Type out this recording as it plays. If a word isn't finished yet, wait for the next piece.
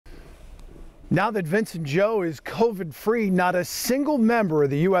Now that Vincent Zhou is COVID-free, not a single member of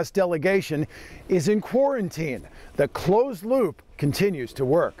the U.S. delegation is in quarantine. The closed loop continues to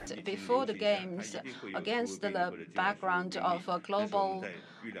work. Before the Games, against the background of a global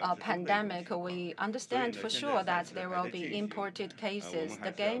pandemic, we understand for sure that there will be imported cases.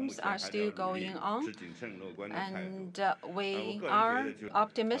 The Games are still going on, and we are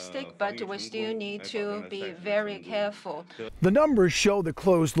optimistic, but we still need to be very careful. The numbers show the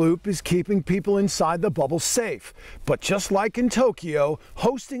closed loop is keeping people inside the bubble safe. But just like in Tokyo,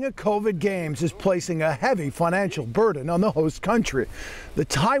 hosting a COVID Games is placing a heavy financial burden on the host country. The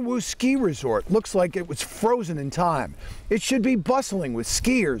Taiwu ski resort looks like it was frozen in time. It should be bustling with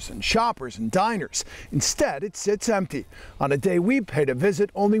skiers and shoppers and diners. Instead, it sits empty. On a day we paid a visit,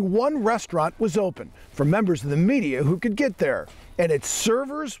 only one restaurant was open for members of the media who could get there. And its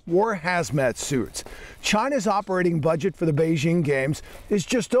servers wore hazmat suits. China's operating budget for the Beijing Games is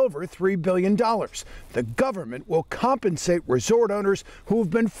just over $3 billion. The government will compensate resort owners who have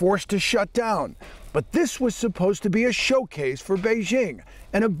been forced to shut down. But this was supposed to be a showcase for Beijing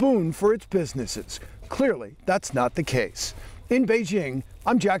and a boon for its businesses. Clearly, that's not the case. In Beijing,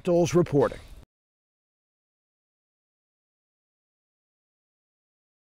 I'm Doles reporting.